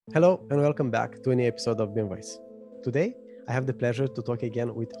Hello and welcome back to a new episode of BeamVoice. Today, I have the pleasure to talk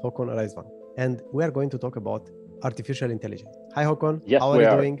again with Håkon Reisvang, and we are going to talk about artificial intelligence. Hi Håkon, Yes, how are we you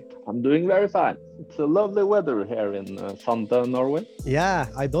are. doing? I'm doing very fine. It's a lovely weather here in Sande, Norway. Yeah,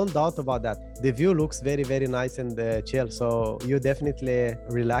 I don't doubt about that. The view looks very, very nice and chill, so you're definitely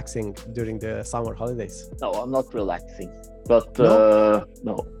relaxing during the summer holidays. No, I'm not relaxing, but No?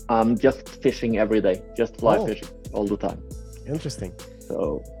 no, I'm just fishing every day, just fly Oh, fishing all the time. interesting.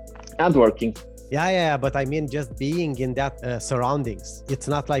 So, and working. Yeah, but I mean just being in that surroundings. It's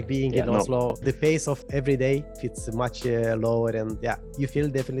not like being Yeah, in no. Oslo. The pace of every day, it's much lower, and yeah, you feel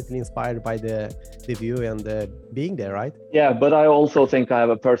definitely inspired by the view and being there, right? Yeah, but I also think I have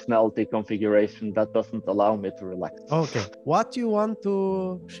a personality configuration that doesn't allow me to relax. Okay. What you want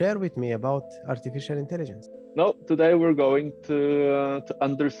to share with me about artificial intelligence? No, today we're going to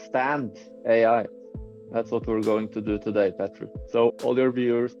understand AI. That's what we're going to do today, Petru. So all your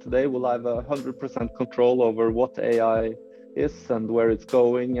viewers today will have 100% control over what AI is and where it's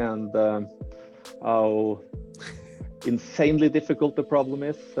going and how insanely difficult the problem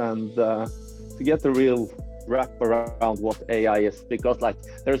is, and to get a real wrap around what AI is, because like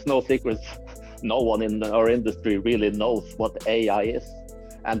there's no secrets. No one in our industry really knows what AI is,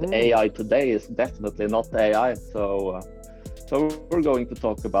 and AI today is definitely not AI. So we're going to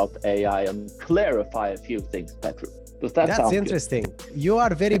talk about AI and clarify a few things, Petru. Does that That's sound interesting. You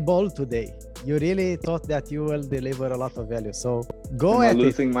are very bold today. You really thought that you will deliver a lot of value. So go good? Am I at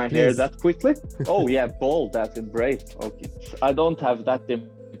losing it, my hair please. that quickly? Oh yeah, bold as in brave. Okay. I don't have that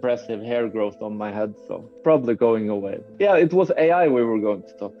impressive hair growth on my head, so probably going away. Yeah, it was AI we were going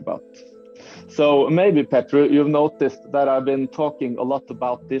to talk about. So maybe, Petru, you've noticed that I've been talking a lot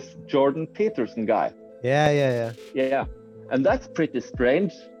about this Jordan Peterson guy. Yeah. Yeah, and that's pretty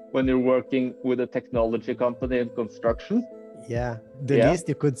strange when you're working with a technology company in construction. Yeah, the Yeah. least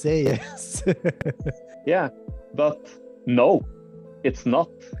you could say, yes. Yeah, but no, it's not.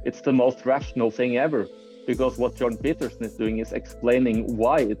 It's the most rational thing ever, because what Jordan Peterson is doing is explaining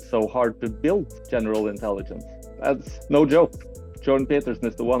why it's so hard to build general intelligence. That's no joke. Jordan Peterson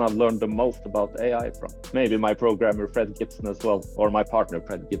is the one I've learned the most about AI from. Maybe my programmer Fred Gibson as well, or my partner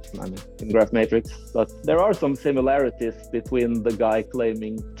Fred Gibson, I mean, in GraphMatrix. But there are some similarities between the guy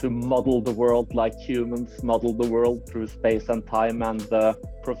claiming to model the world like humans model the world through space and time, and the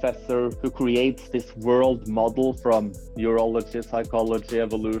professor who creates this world model from neurology, psychology,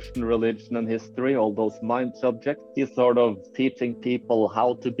 evolution, religion, and history, all those mind subjects. He's sort of teaching people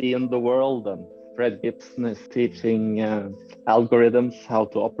how to be in the world, and Fred Gibson is teaching algorithms how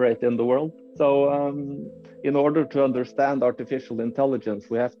to operate in the world. So in order to understand artificial intelligence,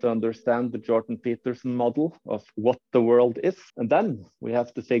 we have to understand the Jordan Peterson model of what the world is. And then we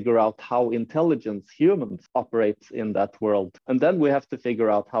have to figure out how intelligence, humans, operates in that world. And then we have to figure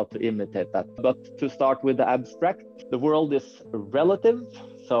out how to imitate that. But to start with the abstract, the world is relative.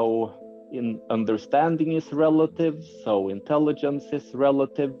 So in understanding is relative. So intelligence is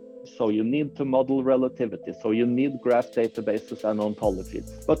relative. So you need to model relativity. So you need graph databases and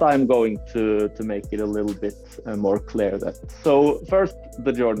ontologies. But I'm going to make it a little bit more clear that. So first,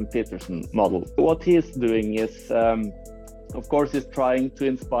 the Jordan Peterson model. What he's doing is, of course, he's trying to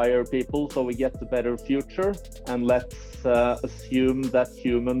inspire people so we get a better future. And let's assume that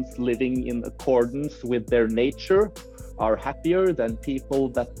humans living in accordance with their nature are happier than people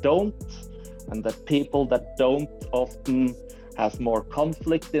that don't, and that people that don't often has more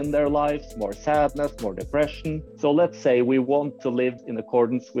conflict in their lives, more sadness, more depression. So let's say we want to live in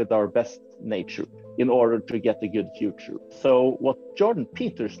accordance with our best nature in order to get a good future. So what Jordan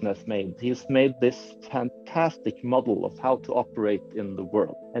Peterson has made, he's made this fantastic model of how to operate in the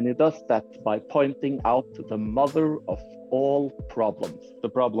world. And he does that by pointing out the mother of all problems, the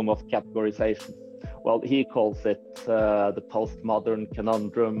problem of categorization. Well, he calls it the postmodern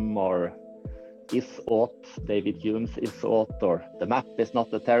conundrum, or is-ought, David Hume's is-ought, or the map is not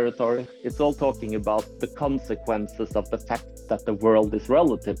the territory. It's all talking about the consequences of the fact that the world is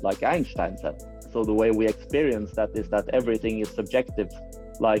relative, like Einstein said. So the way we experience that is that everything is subjective.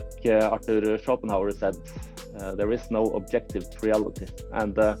 Like Arthur Schopenhauer said, there is no objective reality.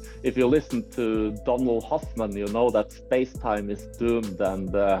 And if you listen to Donald Hoffman, you know that space-time is doomed, and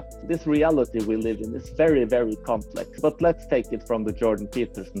this reality we live in is very, very complex. But let's take it from the Jordan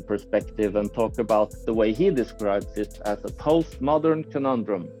Peterson perspective and talk about the way he describes it as a postmodern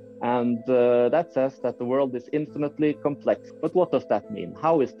conundrum. And that says that the world is infinitely complex. But what does that mean?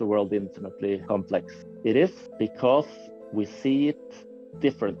 How is the world infinitely complex? It is because we see it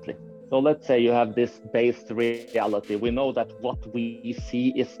differently. So let's say you have this base reality. We know that what we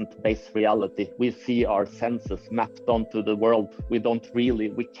see isn't base reality. We see our senses mapped onto the world. We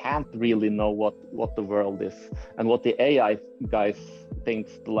can't really know what the world is. And what the AI guys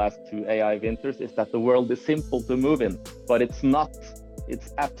thinks the last 2 AI winters is that the world is simple to move in, but it's not.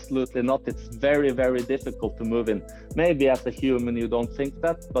 It's absolutely not. It's very, very difficult to move in. Maybe as a human you don't think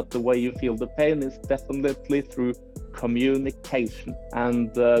that, but the way you feel the pain is definitely through communication.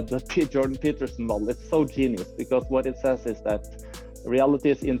 And the Jordan Peterson model, it's so genius, because what it says is that reality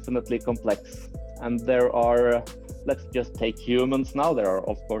is infinitely complex. And there are, let's just take humans now. There are,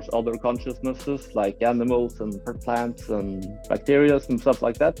 of course, other consciousnesses like animals and plants and bacteria and stuff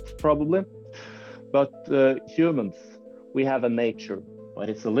like that, probably. But humans, we have a nature, but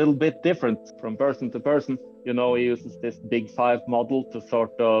it's a little bit different from person to person. You know, he uses this Big Five model to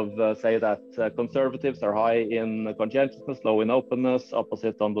sort of say that conservatives are high in conscientiousness, low in openness,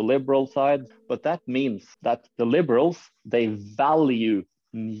 opposite on the liberal side. But that means that the liberals, they value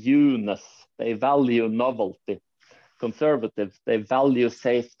newness, they value novelty. Conservatives, they value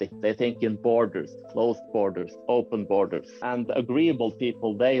safety. They think in borders, closed borders, open borders. And agreeable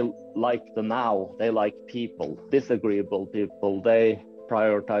people, they like the now, they like people. Disagreeable people, they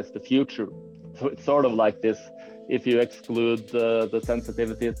prioritize the future. So it's sort of like this. If you exclude the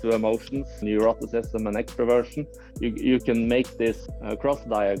sensitivity to emotions, neuroticism and extroversion, you can make this cross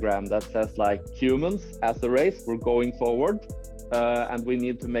diagram that says like humans as a race, we're going forward. And we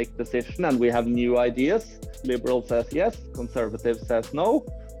need to make decision, and we have new ideas. Liberal says yes, conservative says no,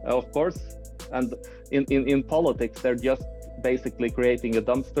 of course. And in politics, they're just basically creating a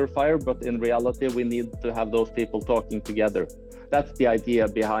dumpster fire, but in reality, we need to have those people talking together. That's the idea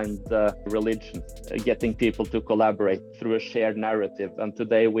behind religion, getting people to collaborate through a shared narrative. And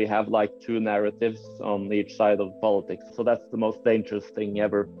today we have like 2 narratives on each side of politics. So that's the most dangerous thing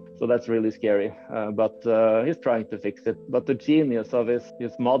ever. So that's really scary, but he's trying to fix it. But the genius of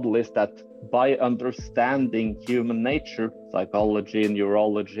his model is that by understanding human nature, psychology,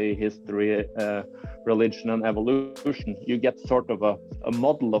 neurology, history, religion and evolution, you get sort of a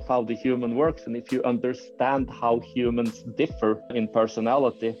model of how the human works. And if you understand how humans differ in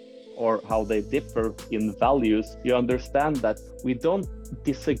personality or how they differ in values, you understand that we don't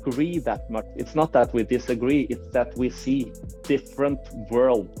disagree that much. It's not that we disagree, it's that we see different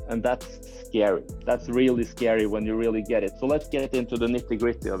worlds, and that's scary. That's really scary when you really get it. So let's get into the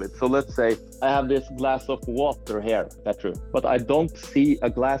nitty-gritty of it. So let's say I have this glass of water here, Petru, but I don't see a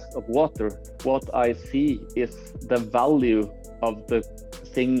glass of water. What I see is the value of the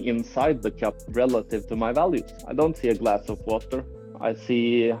thing inside the cup relative to my values. I don't see a glass of water. I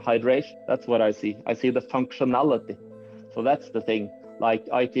see hydration. That's what I see. I see the functionality. So that's the thing. Like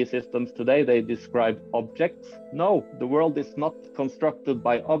IT systems today, they describe objects. No, the world is not constructed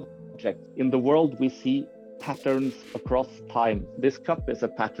by objects. In the world, we see patterns across time. This cup is a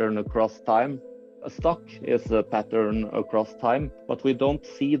pattern across time. A stock is a pattern across time, but we don't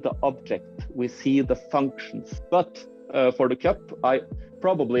see the object. We see the functions. But for the cup, I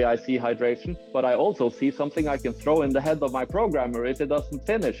see hydration, but I also see something I can throw in the head of my programmer if it doesn't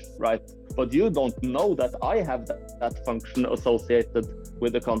finish, right? But you don't know that I have that function associated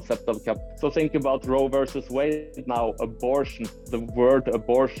with the concept of cup. So think about Roe versus Wade now, abortion, the word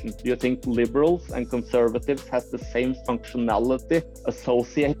abortion. Do you think liberals and conservatives has the same functionality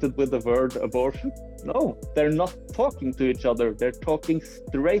associated with the word abortion? No, they're not talking to each other. They're talking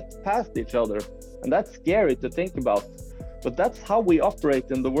straight past each other. And that's scary to think about. But that's how we operate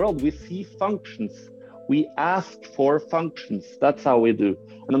in the world. We see functions. We ask for functions. That's how we do.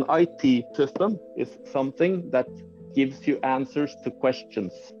 And an IT system is something that gives you answers to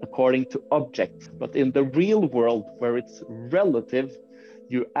questions according to objects. But in the real world, where it's relative,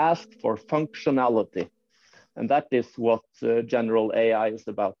 you ask for functionality. And that is what general AI is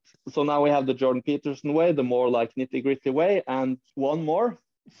about. So now we have the Jordan Peterson way, the more like nitty-gritty way, and one more.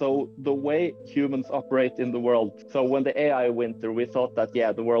 So the way humans operate in the world. So when the AI winter, we thought that,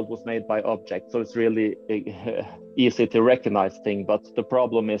 yeah, the world was made by objects. So it's really easy to recognize thing. But the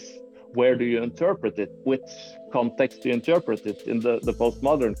problem is, where do you interpret it? Which context do you interpret it? In the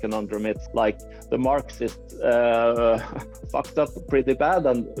postmodern conundrum, it's like the Marxists fucked up pretty bad,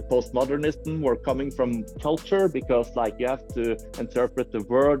 and postmodernism were coming from culture, because like you have to interpret the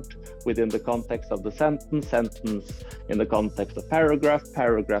word within the context of the sentence in the context of paragraph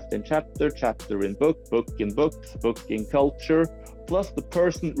in chapter in book in books, book in culture, plus the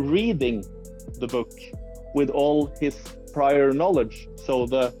person reading the book with all his prior knowledge. So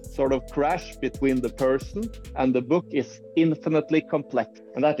the sort of crash between the person and the book is infinitely complex.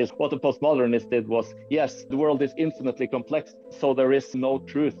 And that is what the postmodernists did was, yes, the world is infinitely complex, so there is no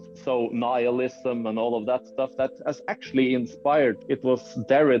truth. So nihilism and all of that stuff that has actually inspired. It was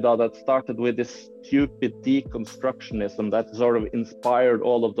Derrida that started with this stupid deconstructionism that sort of inspired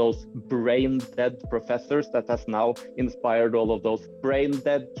all of those brain-dead professors that has now inspired all of those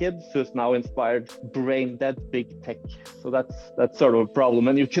brain-dead kids who's now inspired brain-dead big tech. So that's sort of a problem.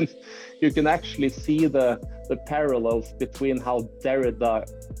 And you can actually see the parallels between how Derrida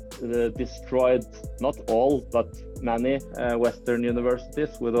destroyed not all but many Western universities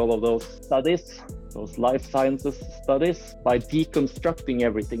with all of those studies, those life sciences studies, by deconstructing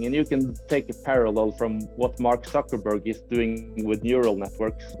everything. And you can take a parallel from what Mark Zuckerberg is doing with neural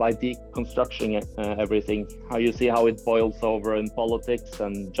networks by deconstructing everything. How you see how it boils over in politics,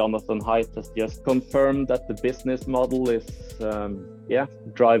 and Jonathan Haidt has just confirmed that the business model is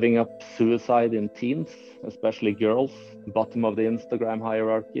driving up suicide in teens, especially girls. Bottom of the Instagram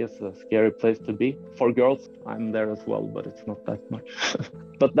hierarchy is a scary place to be for girls. I'm there as well, but it's not that much.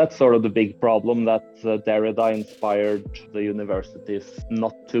 But that's sort of the big problem, that Derrida inspired the universities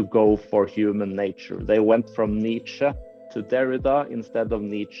not to go for human nature. They went from Nietzsche to Derrida instead of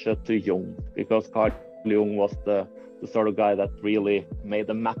Nietzsche to Jung, because Carl Jung was the sort of guy that really made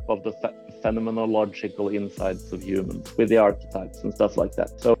a map of the phenomenological insides of humans with the archetypes and stuff like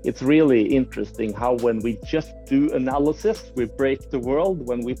that. So it's really interesting how when we just do analysis, we break the world.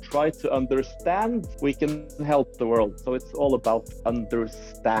 When we try to understand, we can help the world. So it's all about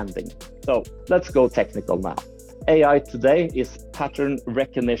understanding. So let's go technical now. AI today is pattern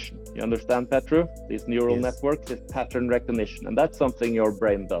recognition. You understand, Petru? These neural networks is pattern recognition, and that's something your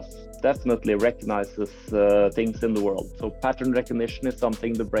brain does. Definitely recognizes things in the world. So pattern recognition is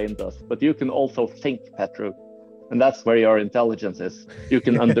something the brain does. But you can also think, Petru, and that's where your intelligence is. You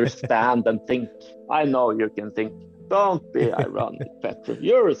can understand and think. I know you can think. Don't be ironic, Petru.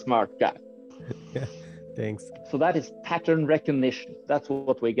 You're a smart guy. Yeah, thanks. So that is pattern recognition. That's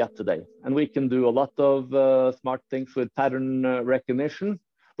what we got today. And we can do a lot of smart things with pattern recognition,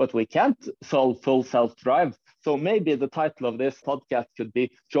 but we can't solve full self-drive. So maybe the title of this podcast could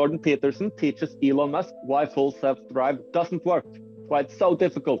be Jordan Peterson teaches Elon Musk why full self-drive doesn't work. Why it's so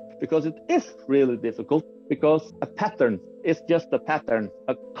difficult, because it is really difficult, because a pattern is just a pattern.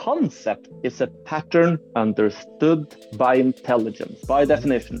 A concept is a pattern understood by intelligence, by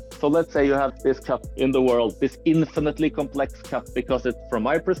definition. So let's say you have this cup in the world, this infinitely complex cup, because it, from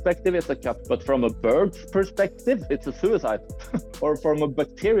my perspective, it's a cup, but from a bird's perspective, it's a suicide. Or from a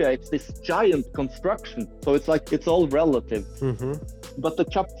bacteria, it's this giant construction. So it's like, it's all relative. Mm-hmm. But the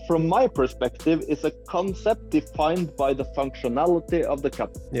cup, from my perspective, is a concept defined by the functionality of the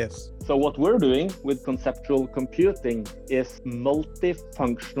cup. Yes. So what we're doing with conceptual computing is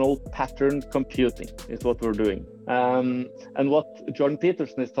multifunctional pattern computing is what we're doing. And what Jordan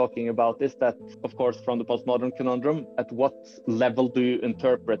Peterson is talking about is that, of course, from the postmodern conundrum, at what level do you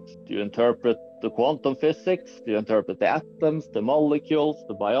interpret? Do you interpret the quantum physics? Do you interpret the atoms, the molecules,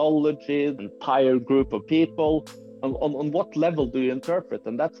 the biology, the entire group of people? On what level do you interpret?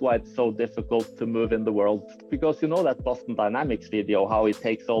 And that's why it's so difficult to move in the world, because you know that Boston Dynamics video, how he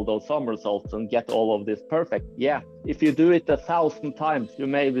takes all those somersaults and get all of this perfect. Yeah, if you do it 1,000 times, you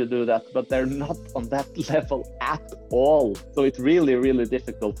maybe do that, but they're not on that level at all. So it's really, really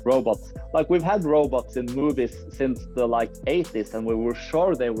difficult. Robots, like we've had robots in movies since the 80s, and we were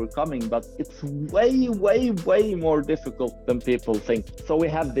sure they were coming, but it's way, way, way more difficult than people think. So we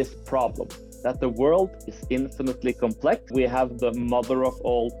have this problem, that the world is infinitely complex. We have the mother of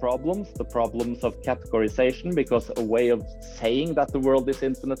all problems, the problems of categorization, because a way of saying that the world is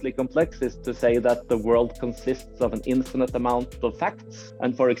infinitely complex is to say that the world consists of an infinite amount of facts.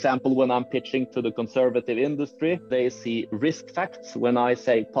 And for example, when I'm pitching to the conservative industry, they see risk facts when I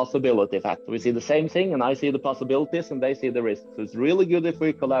say possibility facts. We see the same thing, and I see the possibilities and they see the risks. So it's really good if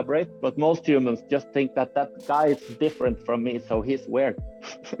we collaborate, but most humans just think that that guy is different from me, so he's weird.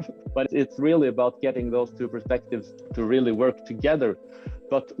 But it's really about getting those two perspectives to really work together.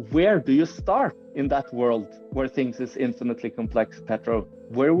 But where do you start in that world where things is infinitely complex, Petro?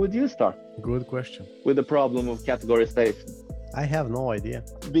 Where would you start? Good question. With the problem of categorization. I have no idea.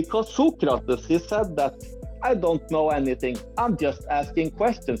 Because Socrates, he said that, I don't know anything, I'm just asking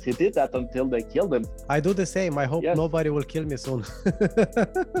questions. He did that until they killed him. I do the same. I hope nobody will kill me soon.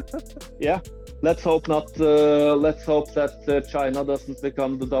 Yeah, let's hope not. Let's hope that China doesn't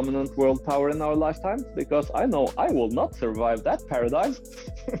become the dominant world power in our lifetime, because I know I will not survive that paradigm.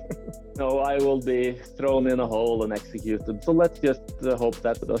 No, I will be thrown in a hole and executed. So let's just hope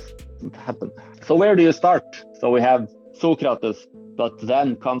that doesn't happen. So where do you start? So we have Socrates, but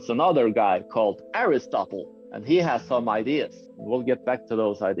then comes another guy called Aristotle. and he has some ideas. We'll get back to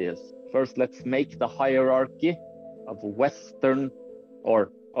those ideas. First, let's make the hierarchy of Western,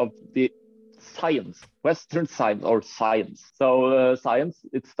 or of the science, Western science or science. So science,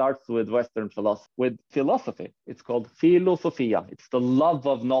 it starts with Western philosophy. With philosophy, it's called philosophia. It's the love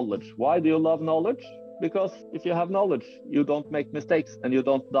of knowledge. Why do you love knowledge? Because if you have knowledge, you don't make mistakes and you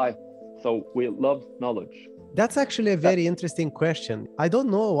don't die. So we love knowledge. That's actually a very interesting question. I don't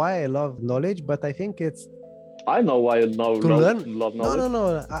know why I love knowledge, but I think it's I know why you love knowledge. No.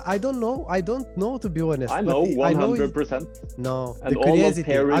 I don't know. I don't know, to be honest. I know 100%. No, and the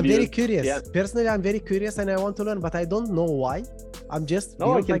curiosity. I'm very reviews, curious. yeah. Personally, I'm very curious and I want to learn, but I don't know why. I'm just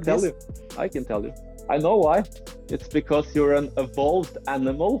No, I can like tell this. you. I can tell you. I know why. It's because you're an evolved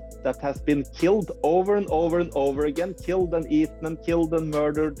animal that has been killed over and over and over again, killed and eaten and killed and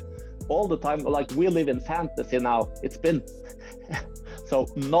murdered all the time. Like we live in fantasy now. It's been so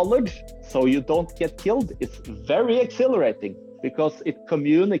knowledge, so you don't get killed. It's very exhilarating because it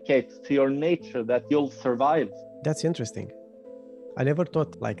communicates to your nature that you'll survive. That's interesting. I never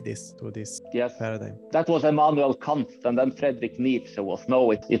thought like this, to this paradigm. That was Immanuel Kant, and then Friedrich Nietzsche was,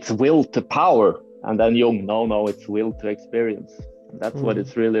 no, it's will to power. And then Jung, no, it's will to experience. That's what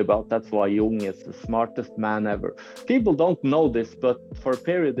it's really about. That's why Jung is the smartest man ever. People don't know this, but for a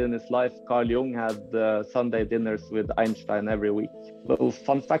period in his life, Carl Jung had Sunday dinners with Einstein every week. Little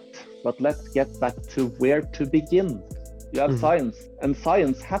fun fact, but let's get back to where to begin. You have science, and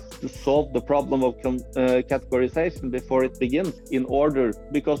science has to solve the problem of categorization before it begins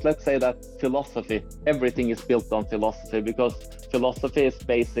because let's say that philosophy, everything is built on philosophy, because philosophy is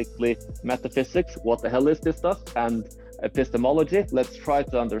basically metaphysics. What the hell is this stuff? And epistemology, let's try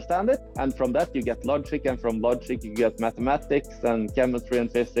to understand it, and from that you get logic, and from logic you get mathematics and chemistry and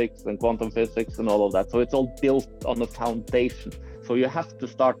physics and quantum physics and all of that. So it's all built on a foundation. So you have to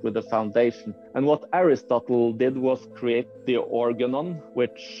start with the foundation. And what Aristotle did was create the organon,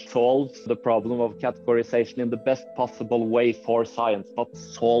 which solves the problem of categorization in the best possible way for science. Not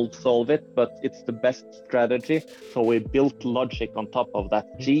solve it, but it's the best strategy. So we built logic on top of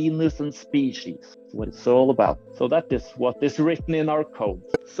that. Genus and species, what it's all about. So that is what is written in our code.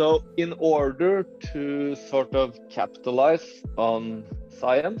 So in order to sort of capitalize on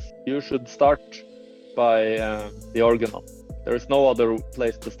science, you should start by the organon. There is no other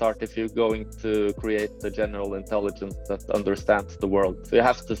place to start if you're going to create the general intelligence that understands the world. So you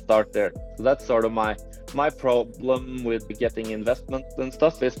have to start there. So that's sort of my problem with getting investment and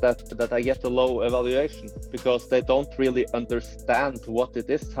stuff, is that I get a low evaluation because they don't really understand what it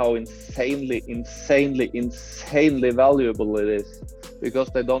is, how insanely valuable it is.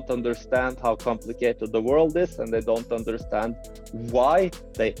 Because they don't understand how complicated the world is, and they don't understand why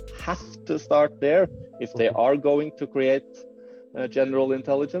they have to start there if they are going to create general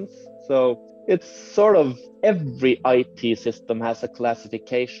intelligence. So it's sort of every IT system has a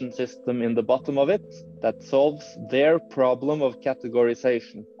classification system in the bottom of it that solves their problem of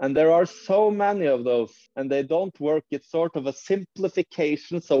categorization. And there are so many of those, and they don't work. It's sort of a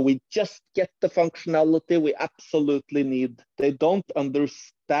simplification. So we just get the functionality we absolutely need. They don't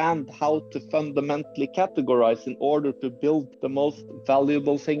understand how to fundamentally categorize in order to build the most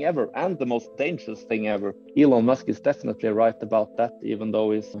valuable thing ever and the most dangerous thing ever. Elon Musk is definitely right about that, even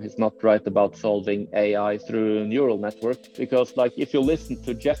though he's not right about solving AI through a neural network. Because like if you listen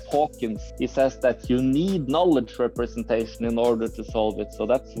to Jeff Hawkins, he says that you need knowledge representation in order to solve it. So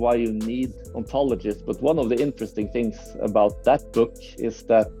that's why you need ontologies. But one of the interesting things about that book is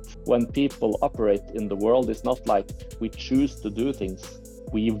that when people operate in the world, it's not like we choose to do things.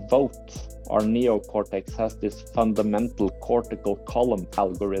 We vote. Our neocortex has this fundamental cortical column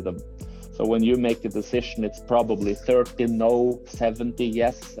algorithm. So when you make a decision, it's probably 30 no, 70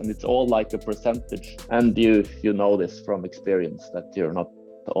 yes, and it's all like a percentage. And you know this from experience, that you're not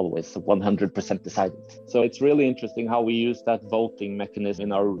always 100% decided. So it's really interesting how we use that voting mechanism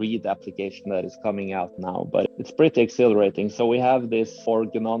in our READ application that is coming out now, but it's pretty exhilarating. So we have this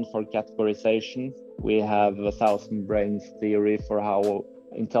organon for categorization. We have 1,000 brains theory for how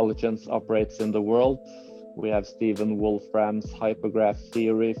intelligence operates in the world. We have Stephen Wolfram's hypergraph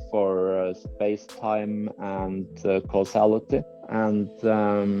theory for space-time and causality. And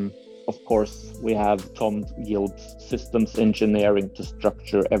of course, we have Tom Gilb's systems engineering to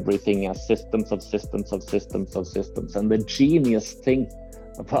structure everything as systems of systems of systems of systems. And the genius thing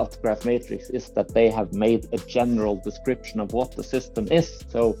about Graph Matrix is that they have made a general description of what the system is.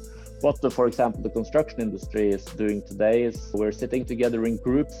 So For example, the construction industry is doing today is we're sitting together in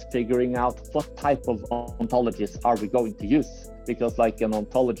groups, figuring out what type of ontologies are we going to use. Because like an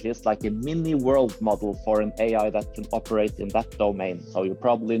ontology is like a mini world model for an AI that can operate in that domain. So you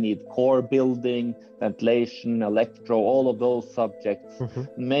probably need core building, ventilation, electro, all of those subjects,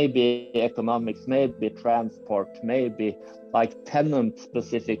 maybe economics, maybe transport, maybe like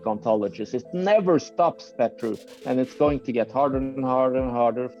tenant-specific ontologies. It never stops, Petru, and it's going to get harder and harder and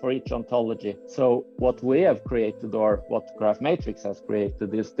harder for each ontology. So what we have created, or what GraphMatrix has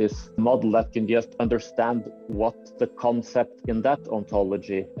created, is this model that can just understand what the concept in that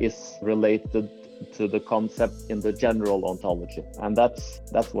ontology is related to the concept in the general ontology. And that's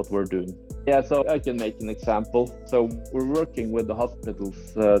what we're doing. Yeah, so I can make an example. So we're working with the hospitals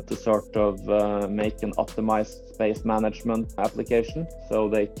to sort of make an optimized space management application so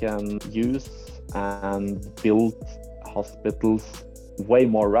they can use and build hospitals way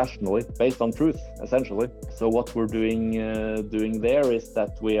more rationally based on truth, essentially. So what we're doing there is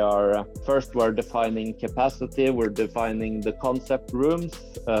that we're defining capacity, we're defining the concept rooms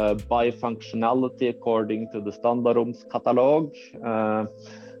by functionality according to the Standardrooms catalog.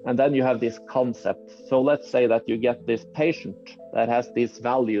 And then you have this concept. So let's say that you get this patient that has these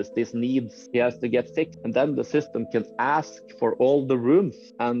values, these needs he has to get fixed. And then the system can ask for all the rooms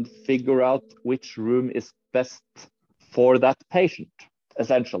and figure out which room is best for that patient.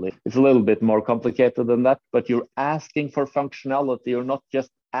 Essentially, it's a little bit more complicated than that, but you're asking for functionality. You're not just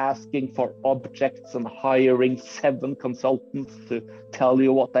asking for objects and hiring 7 consultants to tell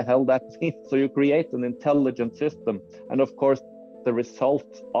you what the hell that means. So you create an intelligent system. And of course, the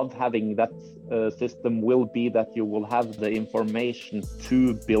result of having that system will be that you will have the information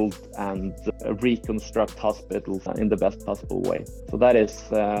to build and reconstruct hospitals in the best possible way. So that is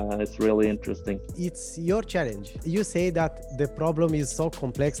it's really interesting. It's your challenge. You say that the problem is so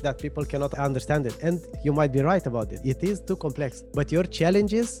complex that people cannot understand it, and you might be right about it. It is too complex, but your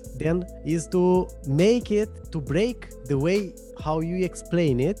challenge is to make it, to break the way how you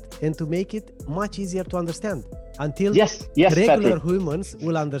explain it and to make it much easier to understand. Until regular humans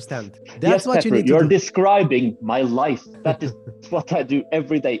will understand. That's what you need to do. You're describing my life. That is what I do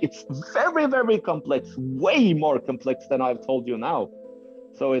every day. It's very, very complex, way more complex than I've told you now.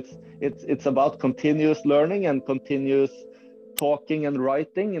 So it's about continuous learning and continuous talking and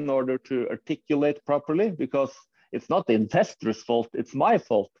writing in order to articulate properly, because it's not the investor's fault, it's my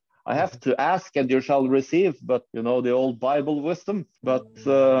fault. I have to ask and you shall receive, but you know, the old Bible wisdom. But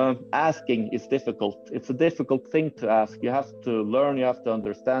asking is difficult. It's a difficult thing to ask. You have to learn, you have to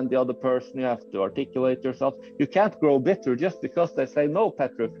understand the other person, you have to articulate yourself. You can't grow bitter just because they say no,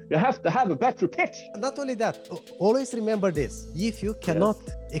 Petru. You have to have a better pitch. Not only that, always remember this. If you cannot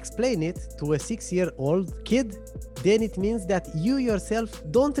explain it to a 6-year-old kid, then it means that you yourself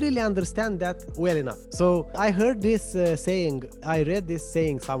don't really understand that well enough. So I heard this saying, I read this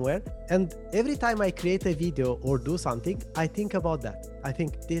saying somewhere, and every time I create a video or do something, I think about that. I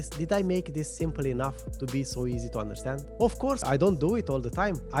think, did I make this simple enough to be so easy to understand? Of course, I don't do it all the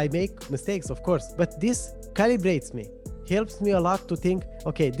time. I make mistakes, of course, but this calibrates me. Helps me a lot to think,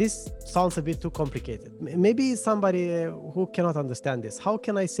 okay, this sounds a bit too complicated. Maybe somebody who cannot understand this. How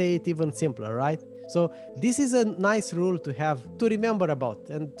can I say it even simpler, right? So this is a nice rule to have, to remember about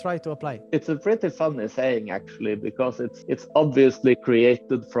and try to apply. It's a pretty funny saying, actually, because it's obviously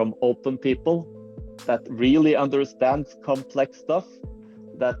created from open people that really understands complex stuff,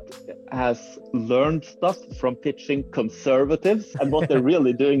 that has learned stuff from pitching conservatives. And what they're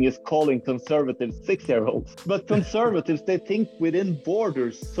really doing is calling conservatives 6-year-olds. But conservatives, they think within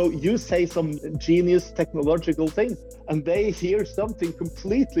borders. So you say some genius technological thing and they hear something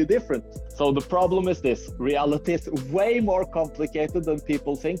completely different. So the problem is this: reality is way more complicated than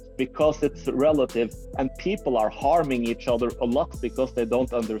people think because it's relative, and people are harming each other a lot because they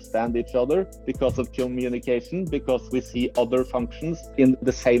don't understand each other, because of communication, because we see other functions in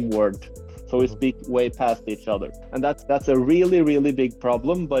the same word. So we speak way past each other. And that's a really, really big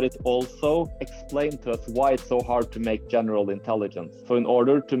problem, but it also explained to us why it's so hard to make general intelligence. So in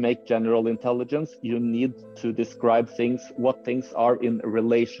order to make general intelligence, you need to describe things, what things are in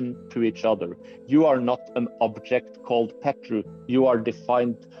relation to each other. You are not an object called Petru. You are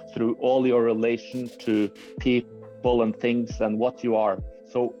defined through all your relation to people and things and what you are.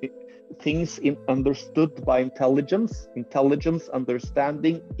 So things understood by intelligence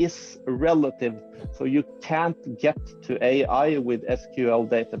understanding is relative. So you can't get to AI with SQL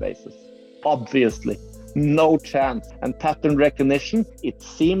databases. Obviously, no chance. And pattern recognition, it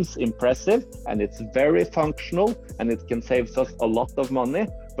seems impressive and it's very functional and it can save us a lot of money,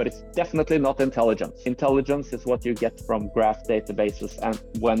 but it's definitely not intelligence. Intelligence is what you get from graph databases and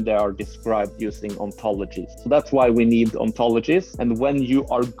when they are described using ontologies. So that's why we need ontologies. And when you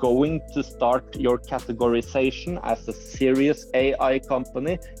are going to start your categorization as a serious AI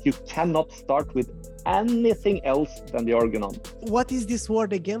company, you cannot start with anything else than the organon. What is this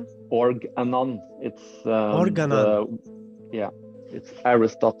word again? Organon. It's Organon. It's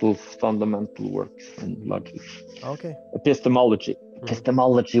Aristotle's fundamental works in logic. Okay. Epistemology.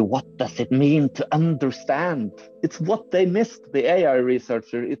 Epistemology, what does it mean to understand? It's what they missed, the AI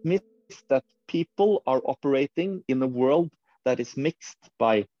researcher. It missed that people are operating in a world that is mixed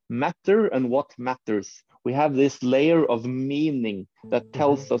by matter and what matters. We have this layer of meaning that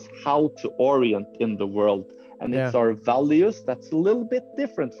tells us how to orient in the world. And it's our values that's a little bit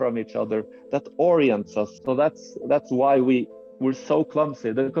different from each other that orients us. So that's why we're so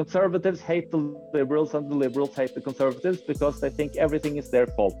clumsy. The conservatives hate the liberals and the liberals hate the conservatives because they think everything is their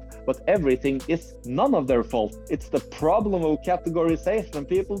fault. But everything is none of their fault. It's the problem of categorization and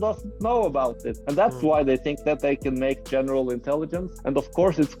people doesn't know about it. And that's why they think that they can make general intelligence. And of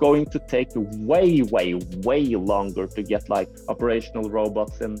course, it's going to take way, way, way longer to get like operational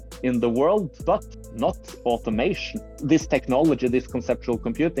robots in the world, but not automation. This technology, this conceptual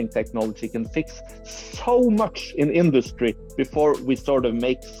computing technology can fix so much in industry before we sort of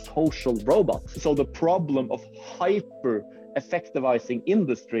make social robots. So the problem of hyper effectivizing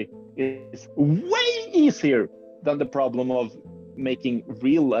industry is way easier than the problem of making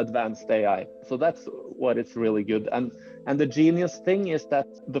real advanced AI. So that's what it's really good. And the genius thing is that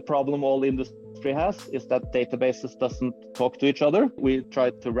the problem all industry has is that databases doesn't talk to each other. We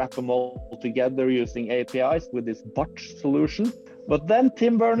tried to wrap them all together using APIs with this Botch solution. But then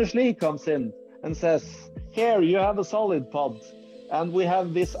Tim Berners-Lee comes in and says, here you have a solid pod, and we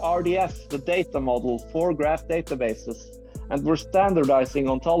have this RDF, the data model for graph databases, and we're standardizing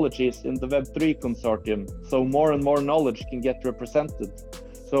ontologies in the Web3 consortium, so more and more knowledge can get represented.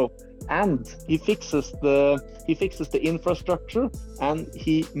 So, and he fixes the infrastructure, and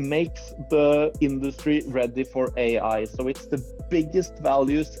he makes the industry ready for AI. So it's the biggest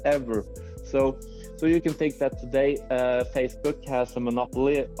values ever. So you can think that today Facebook has a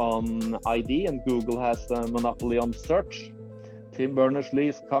monopoly on ID and Google has a monopoly on search. Tim Berners-Lee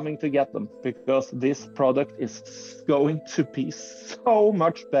is coming to get them because this product is going to be so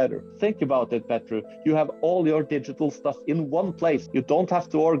much better. Think about it, Petru. You have all your digital stuff in one place. You don't have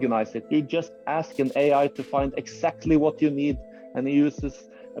to organize it. You just ask an AI to find exactly what you need, and he uses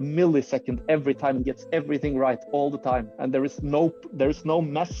a millisecond every time and gets everything right all the time. And there is no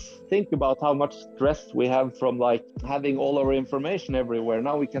mess. Think about how much stress we have from like having all our information everywhere.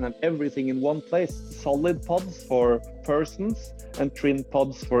 Now we can have everything in one place. Solid pods for persons and trin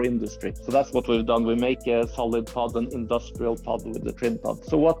pods for industry. So that's what we've done. We make a solid pod and industrial pod with the trin pod.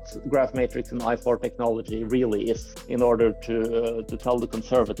 So what Graph Matrix and I4 technology really is, in order to tell the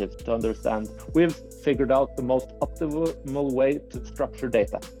conservatives to understand, we've figured out the most optimal way to structure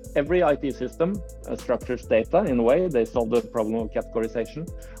data. Every IT system structures data in a way. They solve the problem of categorization.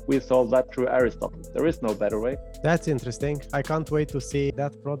 We solve that through Aristotle. There is no better way. That's interesting. I can't wait to see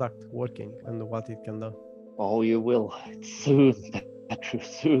that product working and what it can do. Oh, you will. Soon, Petru,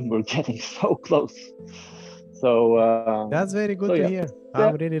 soon. We're getting so close. So that's very good to hear.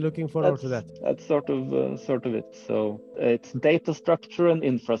 I'm really looking forward to that. That's sort of it. So it's data structure and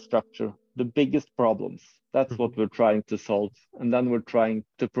infrastructure, the biggest problems. That's what we're trying to solve. And then we're trying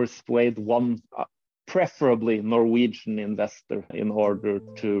to persuade one, preferably Norwegian investor, in order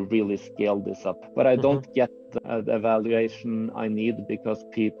to really scale this up. But I don't get the evaluation I need because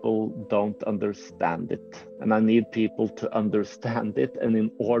people don't understand it. And I need people to understand it. And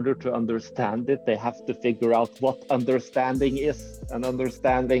in order to understand it, they have to figure out what understanding is. And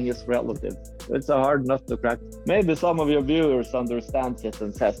understanding is relative. It's a hard nut to crack. Maybe some of your viewers understands it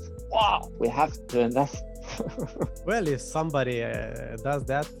and says, wow, we have to invest. Well, if somebody does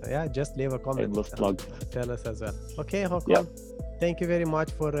that, just leave a comment. Tell us as well. Okay, Håkon, thank you very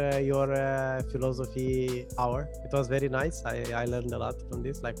much for your philosophy hour. It was very nice. I learned a lot from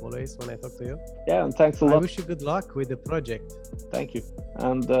this, like always when I talk to you. Yeah, and thanks a lot. I wish you good luck with the project. Thank you.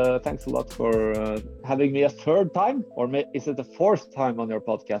 And thanks a lot for having me a third time, or is it the fourth time on your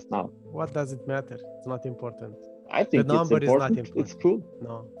podcast now? What does it matter? It's not important. I think the number it's important. Is not important. It's cool.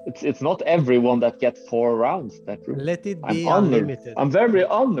 No, it's not everyone that gets 4 rounds. That let it be unlimited. I'm very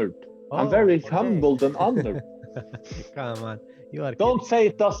honored. I'm very humbled and honored. Come on, you are. Don't say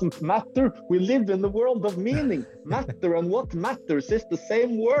it doesn't matter. We live in the world of meaning. Matter and what matters is the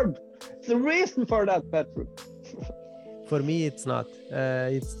same word. It's a reason for that, Petru. For me, it's not.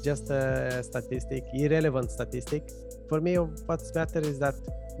 It's just a statistic, irrelevant statistic. For me, what's better is that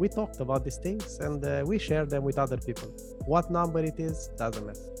we talked about these things and we share them with other people. What number it is, doesn't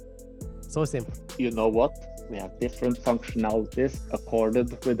matter. So simple. You know what? We have different functionalities according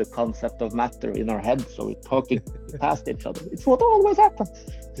with the concept of matter in our head. So we're talking past each other. It's what always happens.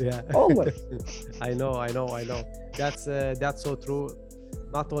 Yeah. Always. I know. That's so true.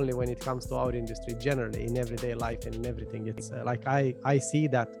 Not only when it comes to our industry, generally in everyday life and in everything. It's like I see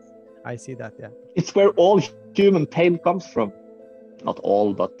that. Yeah. It's where all human pain comes from. Not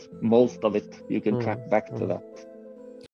all, but most of it. You can track back to that.